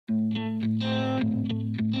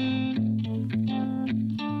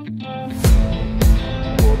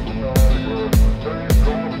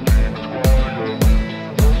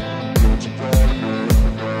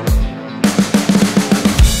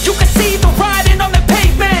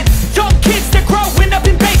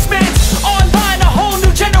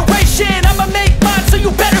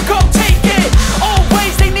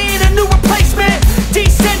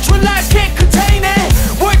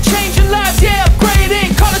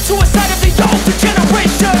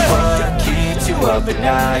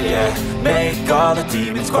night, yeah. Make all the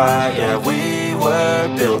demons quiet, yeah. We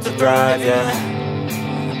were built to thrive,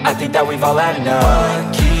 yeah. I think that we've all had enough.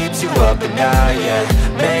 What keeps you up at night, yeah.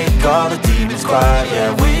 Make all the demons quiet,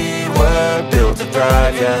 yeah. We were built to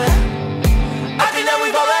thrive, yeah. I think that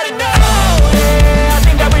we've all had enough. Oh, yeah, I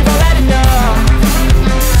think that we've all had enough.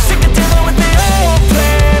 Sick of dealing with the old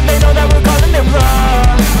plan. They know that we're calling it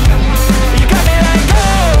bluff. You got me like,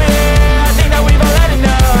 oh yeah, I think that we've all had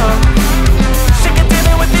enough. Sick of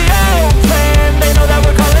dealing with the old plan. They know that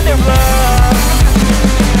we're calling it bluff.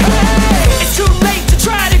 Hey, it's too late to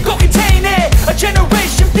try to go contain it. A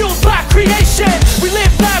generation fueled by creation. We live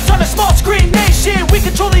lives on a small screen nation. We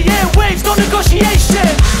control the airwaves, no negotiation.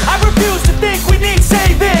 I refuse to think we need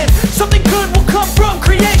saving. Something good will come from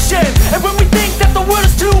creation. And when we think that the world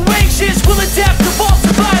is too anxious, we'll adapt, evolve,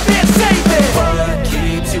 survive and save it. What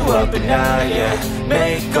keeps you up at night, yeah.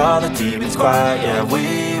 Make all the demons quiet, yeah.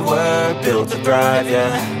 We were built to thrive,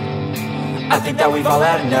 yeah. I think that we've all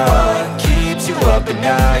had enough. What keeps you up at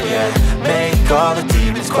night, yeah. Make all the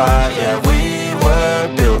demons quiet, yeah. We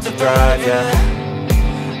were built to thrive, yeah.